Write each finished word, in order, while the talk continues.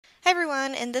Hi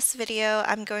everyone, in this video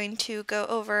I'm going to go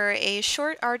over a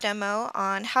short R demo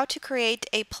on how to create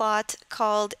a plot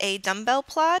called a dumbbell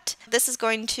plot. This is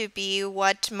going to be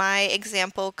what my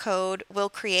example code will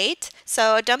create.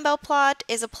 So a dumbbell plot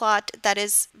is a plot that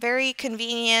is very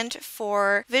convenient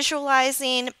for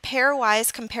visualizing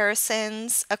pairwise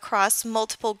comparisons across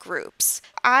multiple groups.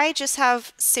 I just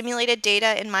have simulated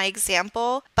data in my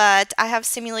example, but I have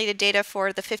simulated data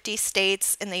for the 50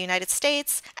 states in the United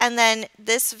States, and then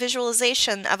this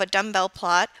visualization of a dumbbell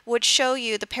plot would show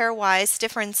you the pairwise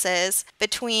differences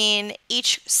between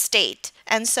each state.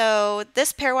 And so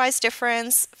this pairwise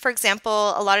difference, for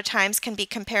example, a lot of times can be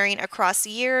comparing across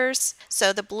years.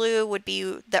 So the blue would be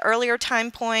the earlier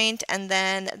time point, and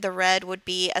then the red would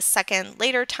be a second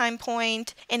later time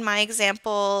point. In my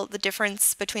example, the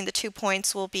difference between the 2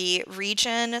 points will be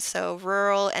region, so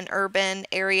rural and urban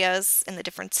areas in the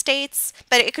different states.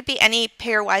 But it could be any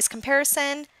pairwise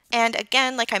comparison. And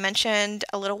again, like I mentioned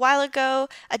a little while ago,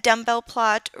 a dumbbell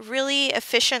plot really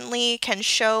efficiently can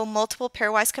show multiple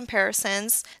pairwise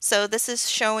comparisons. So this is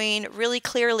showing really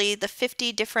clearly the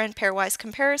 50 different pairwise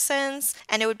comparisons,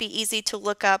 and it would be easy to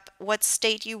look up what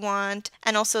state you want,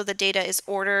 and also the data is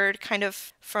ordered kind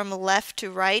of from left to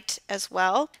right as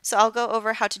well. So I'll go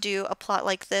over how to do a plot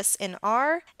like this in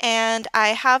R, and I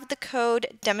have the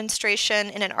code demonstration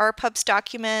in an RPubs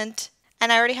document.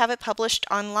 And I already have it published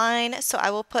online, so I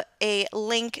will put a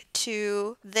link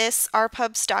to this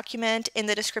RPubs document in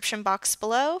the description box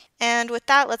below. And with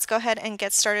that, let's go ahead and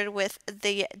get started with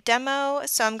the demo.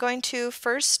 So I'm going to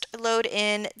first load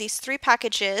in these 3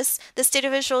 packages. This data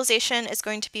visualization is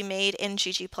going to be made in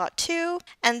ggplot2,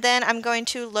 and then I'm going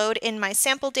to load in my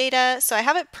sample data. So I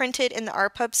have it printed in the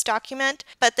RPubs document,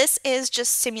 but this is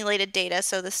just simulated data,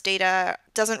 so this data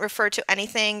doesn't refer to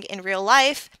anything in real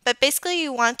life, but basically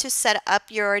you want to set up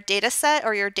your data set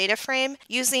or your data frame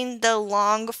using the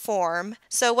long form.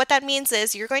 So what that means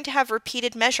is you're going to have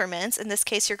repeated measurements. In this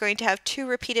case, you're going to have 2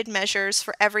 repeated measures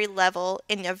for every level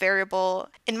in a variable.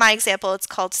 In my example, it's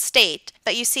called state,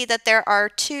 but you see that there are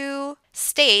 2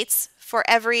 states for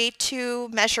every 2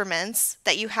 measurements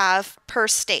that you have per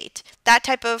state. That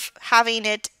type of having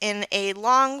it in a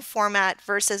long format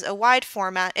versus a wide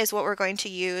format is what we're going to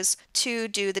use to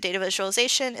do the data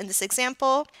visualization in this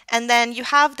example. And then you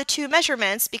have the 2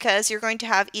 measurements because you're going to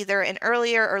have either an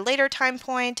earlier or later time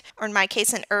point, or in my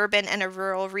case, an urban and a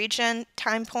rural region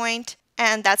time point.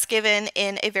 And that's given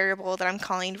in a variable that I'm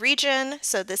calling region.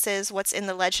 So this is what's in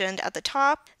the legend at the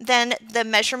top. Then the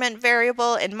measurement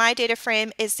variable in my data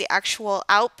frame is the actual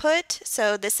output.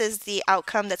 So this is the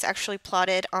outcome that's actually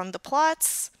plotted on the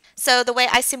plots. So the way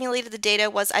I simulated the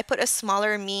data was I put a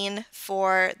smaller mean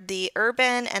for the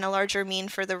urban and a larger mean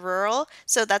for the rural.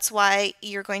 So that's why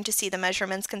you're going to see the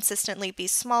measurements consistently be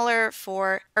smaller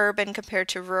for urban compared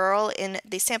to rural in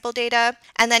the sample data.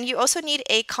 And then you also need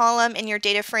a column in your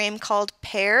data frame called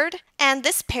paired. And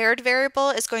this paired variable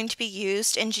is going to be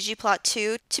used in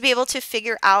ggplot2 to be able to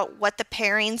figure out what the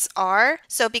pairings are.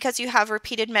 So because you have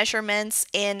repeated measurements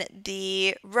in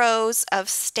the rows of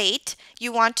state,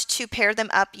 you want to pair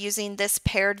them up using this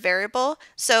paired variable.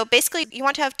 So basically you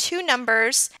want to have 2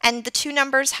 numbers, and the 2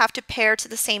 numbers have to pair to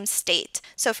the same state.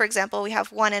 So for example, we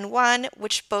have 1 and 1,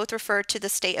 which both refer to the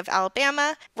state of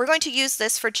Alabama. We're going to use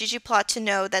this for ggplot to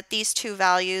know that these 2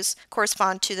 values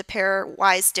correspond to the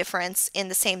pairwise difference in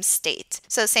the same state.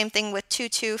 So same thing with 2,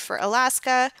 2 for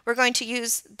Alaska. We're going to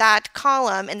use that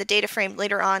column in the data frame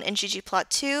later on in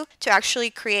ggplot2 to actually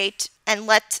create and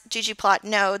let ggplot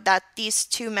know that these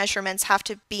 2 measurements have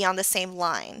to be on the same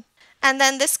line. And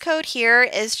then this code here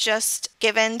is just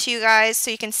given to you guys so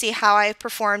you can see how I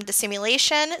performed the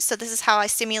simulation. So this is how I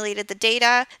simulated the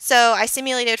data. So I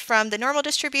simulated from the normal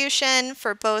distribution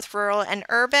for both rural and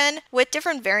urban with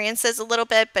different variances a little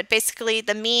bit, but basically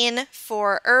the mean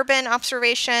for urban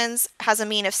observations has a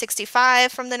mean of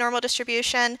 65 from the normal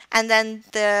distribution, and then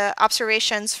the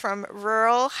observations from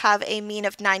rural have a mean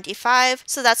of 95.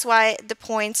 So that's why the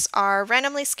points are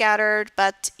randomly scattered,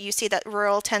 but you see that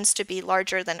rural tends to be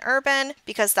larger than urban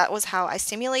because that was how I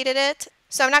simulated it.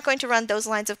 So I'm not going to run those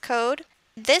lines of code.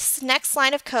 This next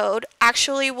line of code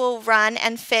actually will run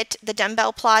and fit the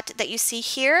dumbbell plot that you see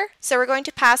here. So we're going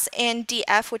to pass in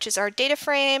df, which is our data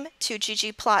frame, to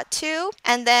ggplot2,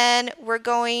 and then we're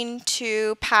going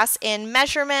to pass in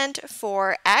measurement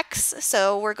for x.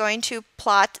 So we're going to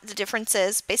plot the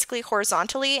differences basically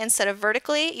horizontally instead of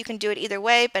vertically. You can do it either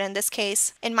way, but in this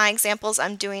case, in my examples,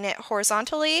 I'm doing it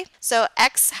horizontally. So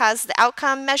x has the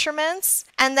outcome measurements,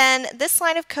 and then this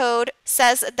line of code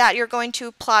says that you're going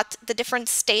to plot the different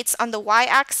states on the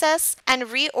y-axis, and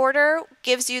reorder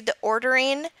gives you the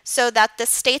ordering so that the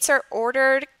states are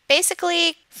ordered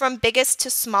basically from biggest to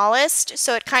smallest.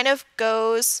 So it kind of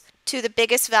goes to the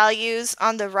biggest values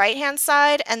on the right hand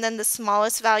side and then the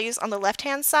smallest values on the left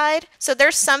hand side. So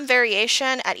there's some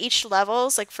variation at each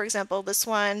levels. Like for example, this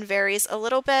one varies a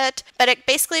little bit, but it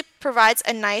basically provides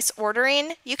a nice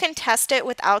ordering. You can test it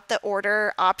without the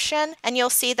order option and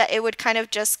you'll see that it would kind of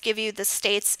just give you the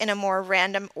states in a more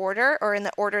random order or in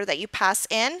the order that you pass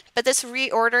in. But this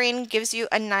reordering gives you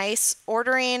a nice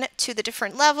ordering to the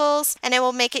different levels and it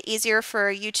will make it easier for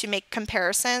you to make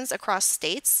comparisons across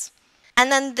states. And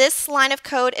then this line of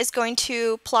code is going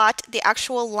to plot the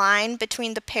actual line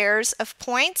between the pairs of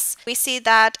points. We see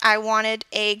that I wanted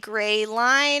a gray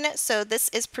line, so this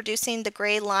is producing the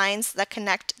gray lines that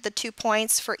connect the 2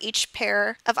 points for each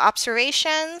pair of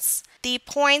observations. The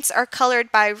points are colored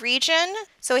by region,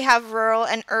 so we have rural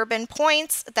and urban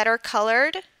points that are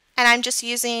colored. And I'm just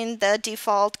using the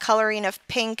default coloring of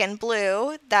pink and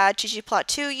blue that ggplot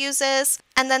 2 uses.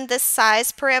 And then this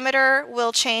size parameter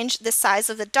will change the size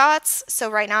of the dots.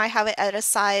 So right now I have it at a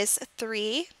size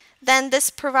 3. Then this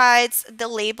provides the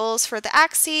labels for the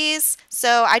axes.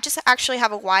 So I just actually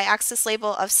have a y-axis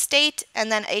label of state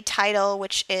and then a title,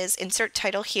 which is insert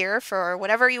title here for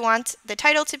whatever you want the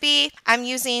title to be. I'm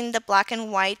using the black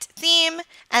and white theme,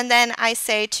 and then I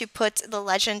say to put the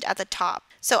legend at the top.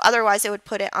 So otherwise it would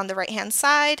put it on the right hand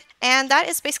side. And that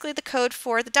is basically the code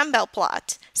for the dumbbell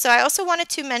plot. So I also wanted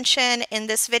to mention in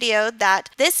this video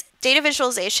that this data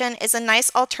visualization is a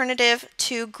nice alternative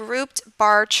to grouped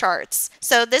bar charts.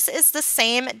 So this is the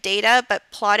same data but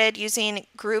plotted using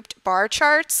grouped bar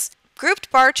charts.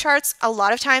 Grouped bar charts a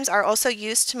lot of times are also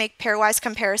used to make pairwise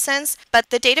comparisons,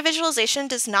 but the data visualization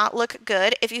does not look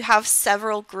good if you have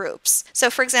several groups.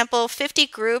 So for example, 50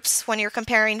 groups when you're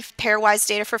comparing pairwise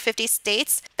data for 50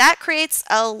 states, that creates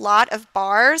a lot of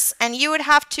bars and you would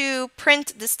have to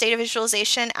print this data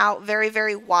visualization out very,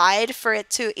 very wide for it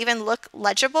to even look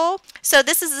legible. So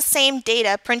this is the same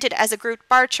data printed as a grouped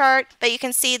bar chart, but you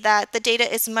can see that the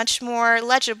data is much more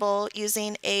legible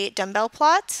using a dumbbell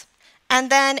plot. And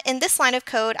then in this line of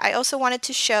code, I also wanted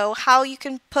to show how you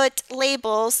can put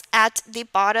labels at the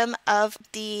bottom of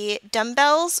the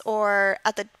dumbbells or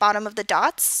at the bottom of the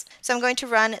dots. So I'm going to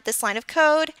run this line of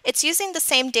code. It's using the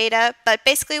same data, but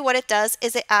basically what it does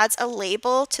is it adds a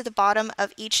label to the bottom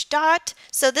of each dot.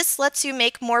 So this lets you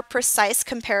make more precise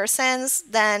comparisons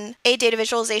than a data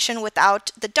visualization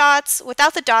without the dots.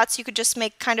 Without the dots, you could just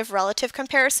make kind of relative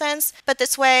comparisons. But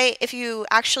this way, if you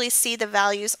actually see the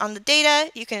values on the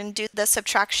data, you can do the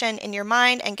subtraction in your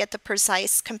mind and get the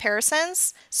precise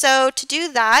comparisons. So to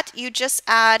do that, you just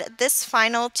add this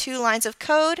final 2 lines of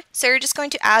code. So you're just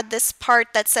going to add this part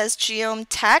that says geom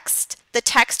text. The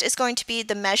text is going to be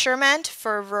the measurement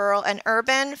for rural and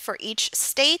urban for each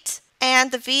state.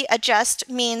 And the v adjust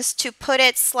means to put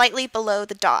it slightly below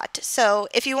the dot. So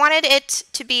if you wanted it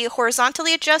to be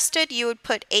horizontally adjusted, you would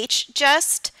put h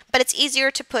just, but it's easier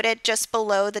to put it just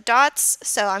below the dots,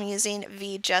 so I'm using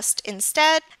v just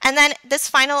instead. And then this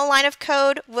final line of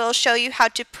code will show you how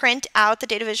to print out the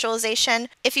data visualization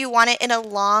if you want it in a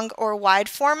long or wide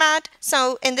format.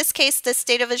 So in this case, this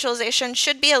data visualization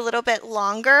should be a little bit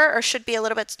longer or should be a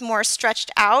little bit more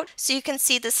stretched out so you can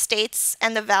see the states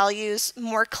and the values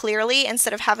more clearly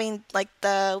instead of having like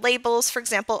the labels, for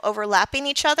example, overlapping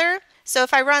each other. So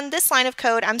if I run this line of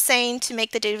code, I'm saying to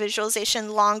make the data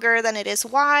visualization longer than it is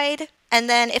wide. And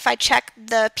then if I check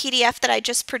the PDF that I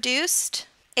just produced,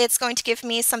 it's going to give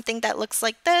me something that looks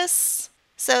like this.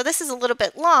 So this is a little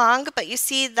bit long, but you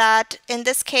see that in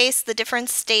this case, the different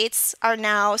states are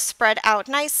now spread out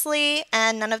nicely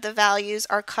and none of the values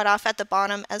are cut off at the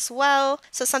bottom as well.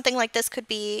 So something like this could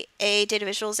be a data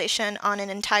visualization on an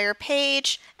entire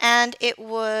page and it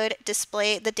would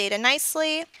display the data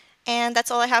nicely. And that's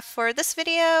all I have for this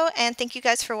video, and thank you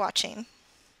guys for watching.